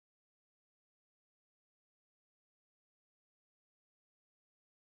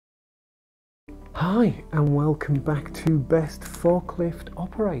Hi and welcome back to Best Forklift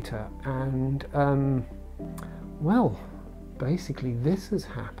Operator, and well, basically this has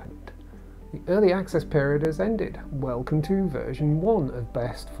happened. The early access period has ended. Welcome to version 1 of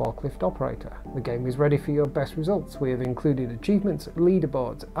Best Forklift Operator. The game is ready for your best results. We have included achievements,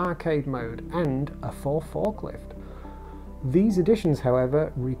 leaderboards, arcade mode and a 4 forklift. These additions,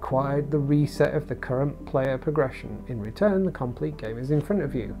 however, required the reset of the current player progression. In return, the complete game is in front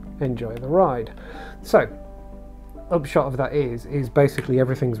of you. Enjoy the ride. So, upshot of that is basically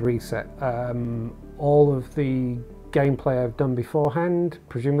everything's reset. All of the gameplay I've done beforehand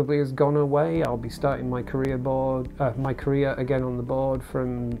presumably has gone away. I'll be starting my career again on the board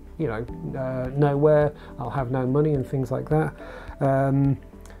from nowhere. I'll have no money and things like that,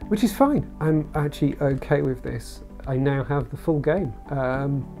 which is fine. I'm actually okay with this. I now have the full game.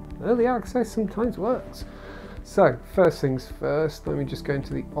 Early access sometimes works. So first things first, let me just go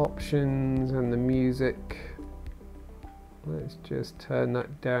into the options and the music. Let's just turn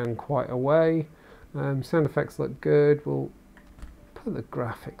that down quite a way. Sound effects look good. We'll put the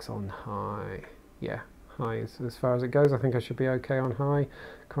graphics on high. Yeah, high is as far as it goes. I think I should be okay on high.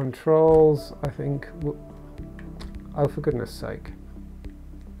 Controls, I think. Oh, for goodness sake.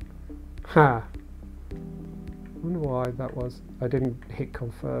 Ha! I wonder why that was. I didn't hit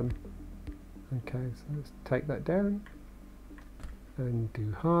confirm. Okay, so let's take that down and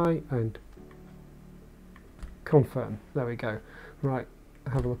do high and confirm. There we go. Right,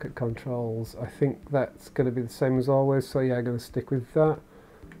 have a look at controls. I think that's going to be the same as always, so yeah, I'm going to stick with that.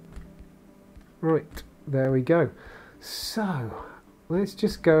 Right, there we go. So let's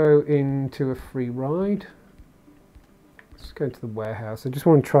just go into a free ride. Let's go into the warehouse. I just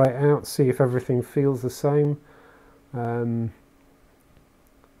want to try it out, see if everything feels the same.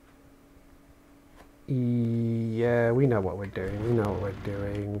 Yeah, we know what we're doing. We know what we're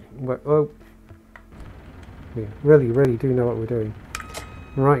doing. Oh, we really do know what we're doing.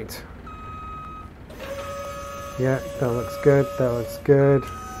 Right. Yeah, that looks good. That looks good.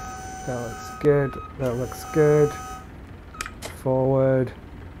 That looks good. That looks good. Forward,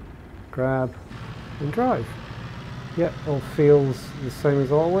 grab, and drive. Yeah, all feels the same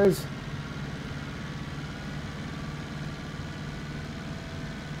as always.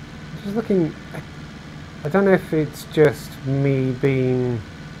 Just looking, I don't know if it's just me being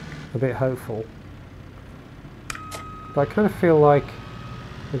a bit hopeful, but I kind of feel like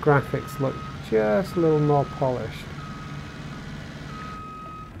the graphics look just a little more polished.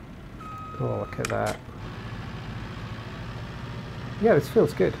 Oh, look at that. Yeah, this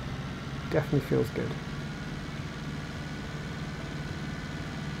feels good. Definitely feels good.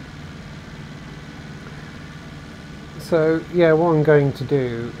 So yeah, what I'm going to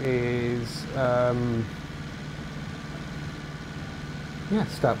do is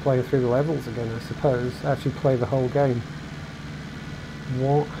start playing through the levels again, I suppose. Actually play the whole game.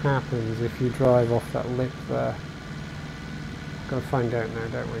 What happens if you drive off that lip there? Gotta find out now,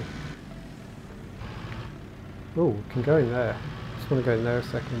 don't we? Oh, we can go in there. Just want to go in there a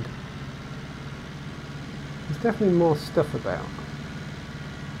second. There's definitely more stuff about.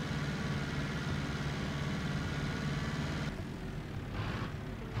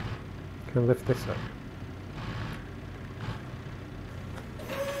 Can I lift this up?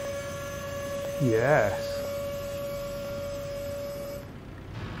 Yes.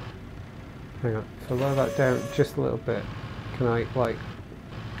 Hang on, if I lower that down just a little bit, can I, like,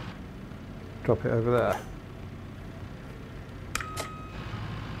 drop it over there?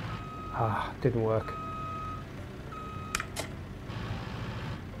 Ah, didn't work.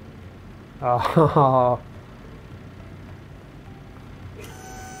 Ah.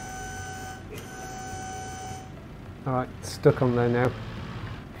 Alright, stuck on there now.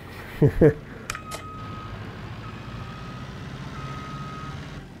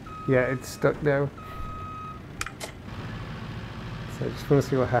 Yeah, it's stuck now. So I just want to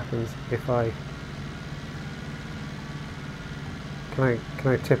see what happens if I... Can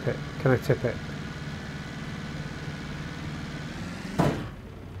I tip it? Can I tip it?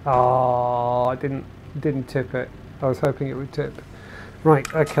 Oh, I didn't tip it. I was hoping it would tip.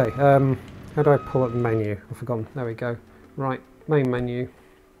 Right, okay. How do I pull up the menu? I've forgotten. There we go. Right, main menu.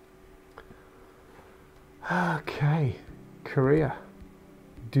 Okay, career.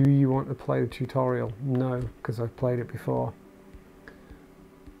 Do you want to play the tutorial? No, because I've played it before.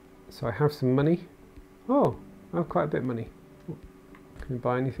 So I have some money. Oh, I have quite a bit of money. Can we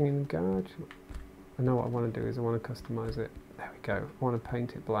buy anything in the garage? I know what I want to do is I want to customize it. There we go. I want to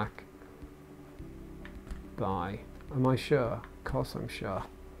paint it black. Buy. Am I sure? Of course I'm sure.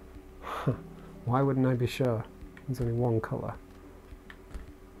 Why wouldn't I be sure? There's only one colour.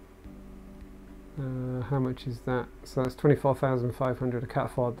 How much is that? So that's 24,500. I can't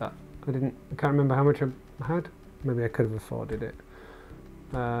afford that. I can't remember how much I had. Maybe I could have afforded it.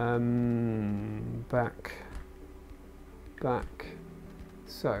 Back.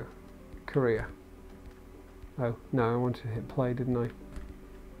 So, career. Oh, no, I wanted to hit play, didn't I?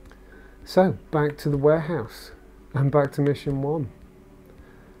 So, back to the warehouse. And back to mission 1.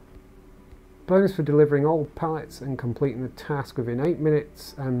 Bonus for delivering all pallets and completing the task within 8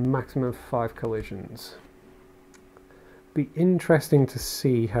 minutes and maximum of 5 collisions. Be interesting to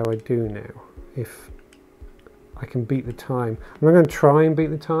see how I do now. If I can beat the time. I'm not going to try and beat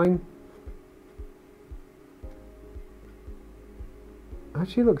the time.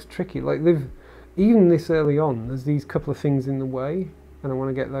 Actually looks tricky. Like even this early on, there's these couple of things in the way, and I want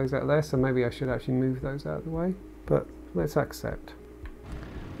to get those out of there, so maybe I should actually move those out of the way. But let's accept.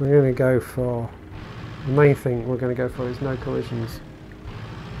 We're going to go for, the main thing we're going to go for is no collisions.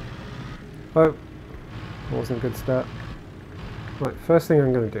 Oh, that wasn't a good start. Right, first thing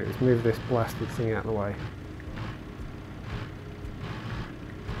I'm going to do is move this blasted thing out of the way.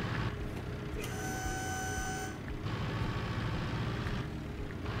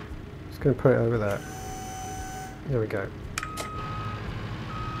 Just going to put it over there. There we go.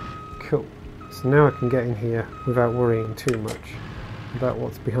 Cool. So now I can get in here without worrying too much about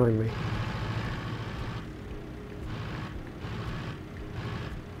what's behind me.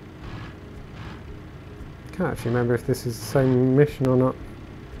 Can't actually remember if this is the same mission or not.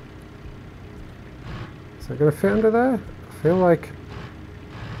 Is that going to fit under there? I feel like...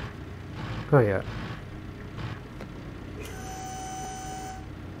 Oh yeah.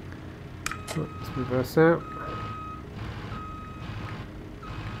 Let's reverse out.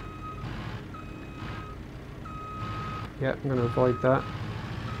 Yeah, I'm going to avoid that.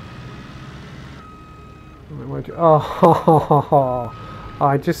 Oh,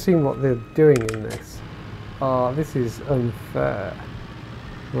 I just seen what they're doing in this. Oh, this is unfair.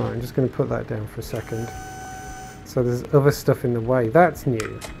 Right, I'm just going to put that down for a second. So there's other stuff in the way. That's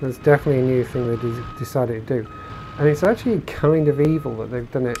new. That's definitely a new thing they decided to do. And it's actually kind of evil that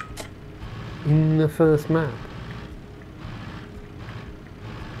they've done it in the first map.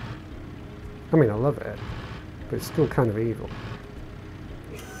 I mean, I love it, but it's still kind of evil.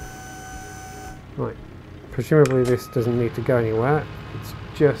 Right, presumably this doesn't need to go anywhere, it's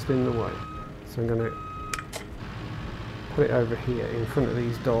just in the way. So I'm going to put it over here in front of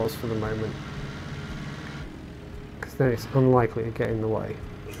these doors for the moment, because then it's unlikely to get in the way.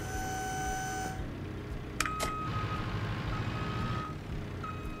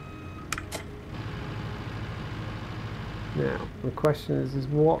 Now, the question is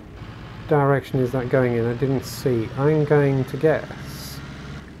what direction is that going in? I didn't see. I'm going to guess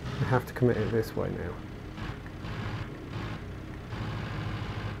I have to commit it this way now.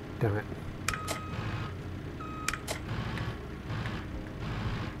 Damn it.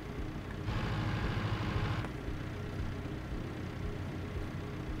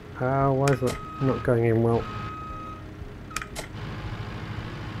 Why is that not going in well?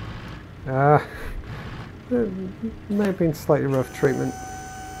 May have been slightly rough treatment.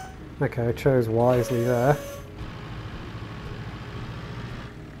 Okay, I chose wisely there.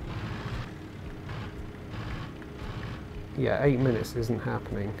 Yeah, 8 minutes isn't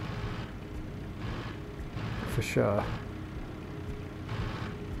happening. For sure.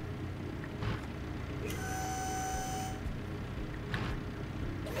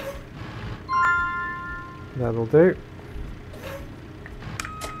 That'll do.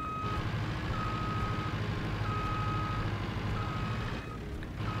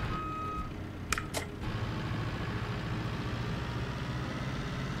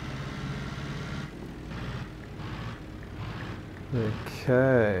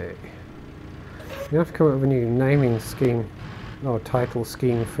 Okay. You have to come up with a new naming scheme or title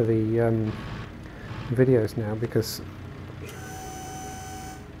scheme for the videos now, because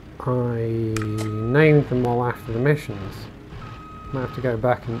I named them all after the missions. I might have to go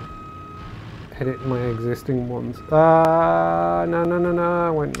back and edit my existing ones. No,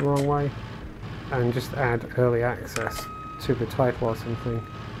 I went the wrong way. And just add early access to the title or something.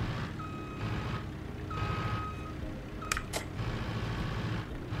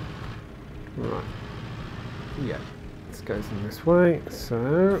 Right. Yeah, this goes in this way,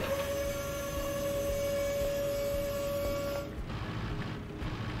 so...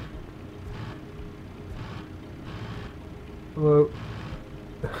 Whoa.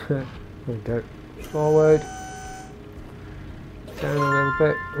 There we go. Forward. Down a little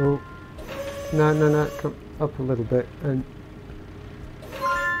bit. Oh. No. Come up a little bit. And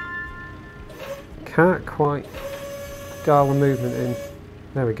can't quite dial the movement in.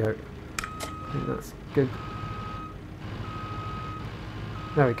 There we go. I think that's good.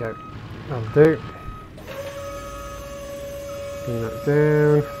 There we go. That'll do. Bring that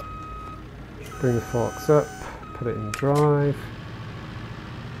down. Bring the forks up. Put it in drive.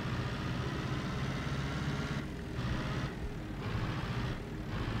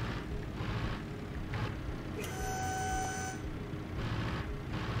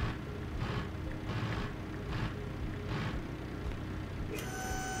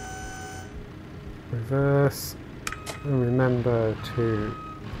 Reverse, and remember to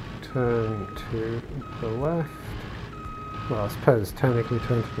turn to the left. Well, I suppose technically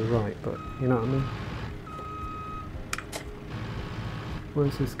turn to the right, but you know what I mean.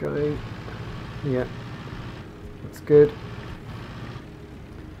 Where's this going? Yeah, that's good.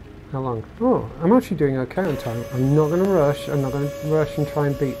 How long? Oh, I'm actually doing okay on time. I'm not going to rush. I'm not going to rush and try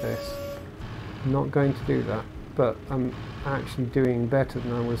and beat this. I'm not going to do that, but I'm actually doing better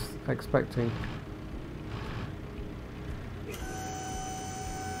than I was expecting.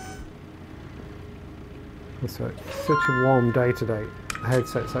 It's such a warm day today. The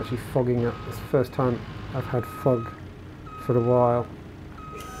headset's actually fogging up. It's the first time I've had fog for a while.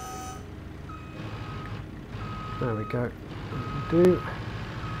 There we go. Do.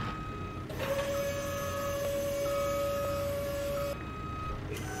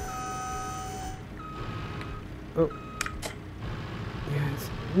 Oh. Yeah, it's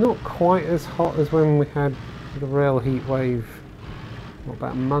not quite as hot as when we had the real heat wave, what,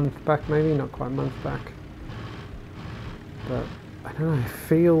 about a month back maybe? Not quite a month back. But I don't know, it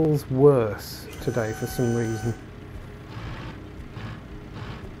feels worse today for some reason.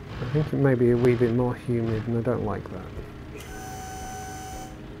 I think it may be a wee bit more humid and I don't like that.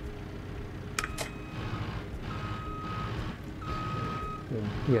 And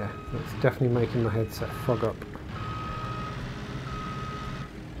yeah, that's definitely making my headset fog up.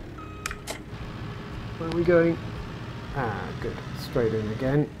 Where are we going? Ah, good. Straight in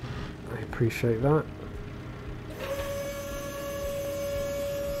again. I appreciate that.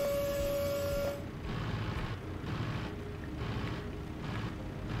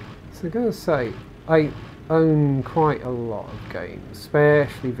 So I gotta say, I own quite a lot of games,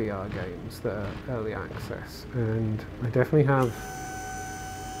 especially VR games that are early access, and I definitely have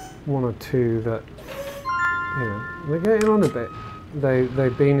one or two that, you know, they're getting on a bit.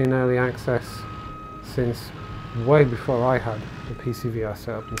 They've been in early access since way before I had the PCVR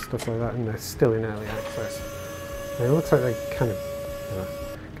set up and stuff like that, and they're still in early access. And it looks like they kind of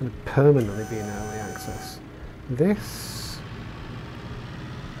permanently be in early access. This.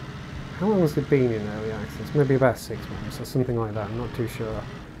 How long has it been in early access? Maybe about 6 months or something like that, I'm not too sure.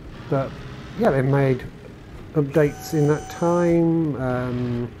 But yeah, they've made updates in that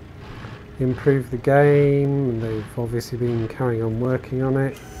time, improved the game, and they've obviously been carrying on working on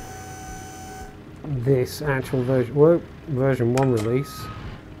it. This actual version 1 release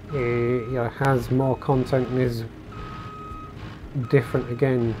has more content and is different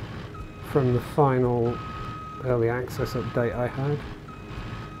again from the final early access update I had.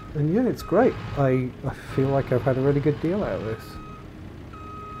 And yeah, it's great. I feel like I've had a really good deal out of this.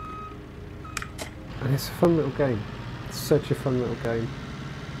 And it's a fun little game. It's such a fun little game.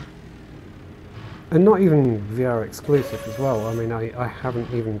 And not even VR exclusive as well. I mean, I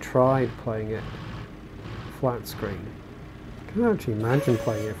haven't even tried playing it flat screen. I can't actually imagine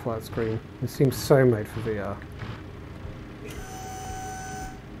playing it flat screen. It seems so made for VR.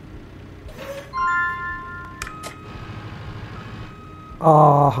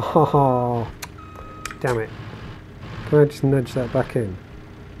 Oh, damn it. Can I just nudge that back in?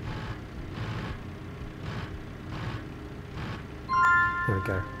 There we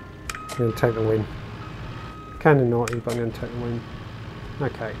go. I'm going to take the win. Kind of naughty, but I'm going to take the win.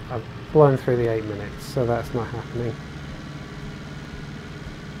 Okay, I've blown through the 8 minutes, so that's not happening.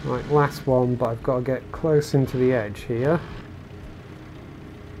 Right, last one, but I've got to get close into the edge here.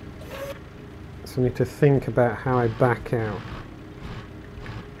 So I need to think about how I back out.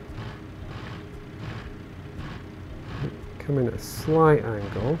 Come in at a slight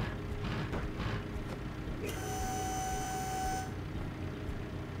angle.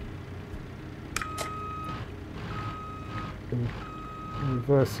 And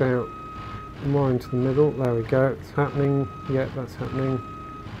reverse out more into the middle. There we go. It's happening. Yeah, that's happening.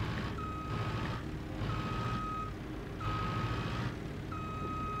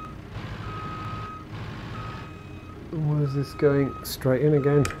 Where's this going? Straight in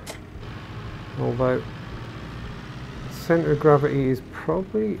again. Although centre of gravity is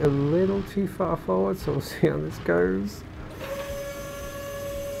probably a little too far forward, so we'll see how this goes.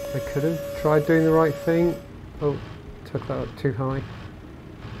 I could have tried doing the right thing. Oh, took that up too high.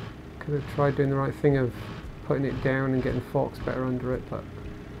 Could have tried doing the right thing of putting it down and getting forks better under it, but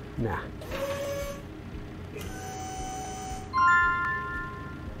nah.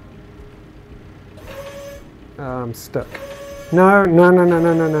 I'm stuck. No.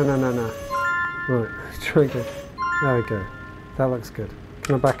 Right, let's try again. There we go. That looks good.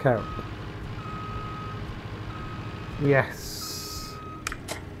 Can I back out? Yes.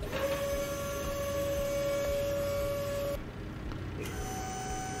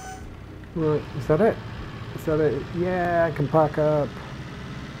 Right, is that it? Is that it? Yeah, I can park up.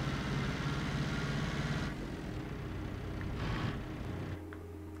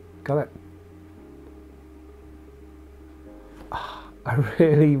 Got it. I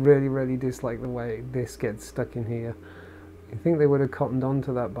really dislike the way this gets stuck in here. You think they would have cottoned on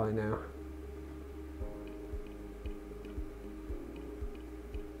to that by now.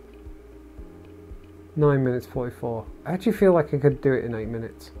 Nine minutes 44. I actually feel like I could do it in 8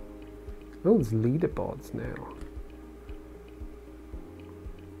 minutes. Oh, there's leaderboards now.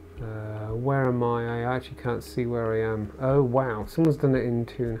 Where am I? I actually can't see where I am. Oh wow, someone's done it in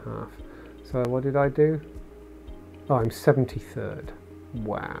 2.5. So what did I do? Oh, I'm 73rd.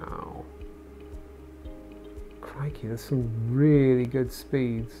 Wow. Crikey, there's some really good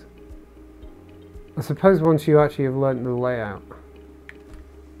speeds. I suppose once you actually have learnt the layout,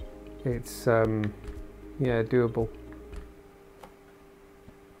 it's yeah, doable.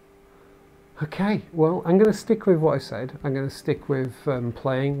 Okay, well, I'm going to stick with what I said. I'm going to stick with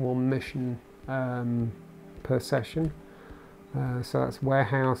playing 1 mission per session. So that's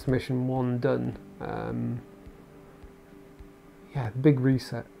warehouse mission 1 done. Yeah, big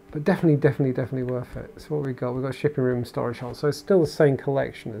reset, but definitely worth it. So what we got? We've got shipping room, storage hall. So it's still the same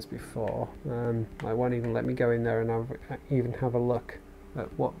collection as before. I won't even let me go in there and even have a look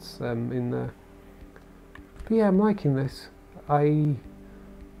at what's in there. But yeah, I'm liking this. I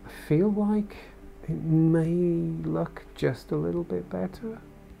feel like it may look just a little bit better.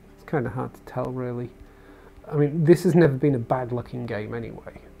 It's kind of hard to tell, really. I mean, this has never been a bad looking game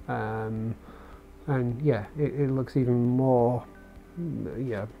anyway. And yeah, it looks even more,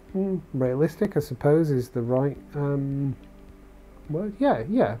 yeah, realistic, I suppose is the right word.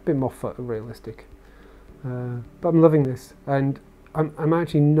 Yeah, a bit more realistic. But I'm loving this, and I'm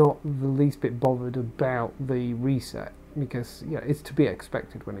actually not the least bit bothered about the reset, because yeah, it's to be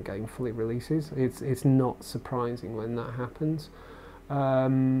expected when a game fully releases. It's not surprising when that happens,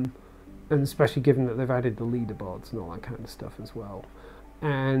 and especially given that they've added the leaderboards and all that kind of stuff as well.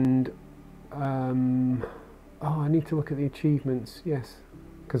 And oh, I need to look at the achievements. Yes,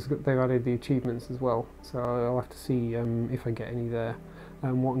 because they've added the achievements as well, so I'll have to see if I get any there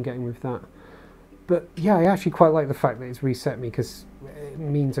and what I'm getting with that. But yeah, I actually quite like the fact that it's reset me, because it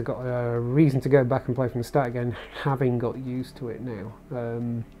means I've got a reason to go back and play from the start again, having got used to it now.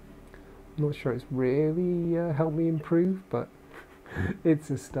 I'm not sure it's really helped me improve, but it's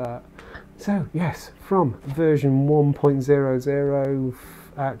a start. So yes, from version 1.00,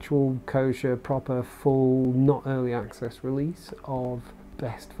 actual kosher, proper, full, not early access release of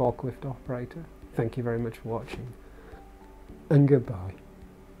Best Forklift Operator. Thank you very much for watching, and goodbye.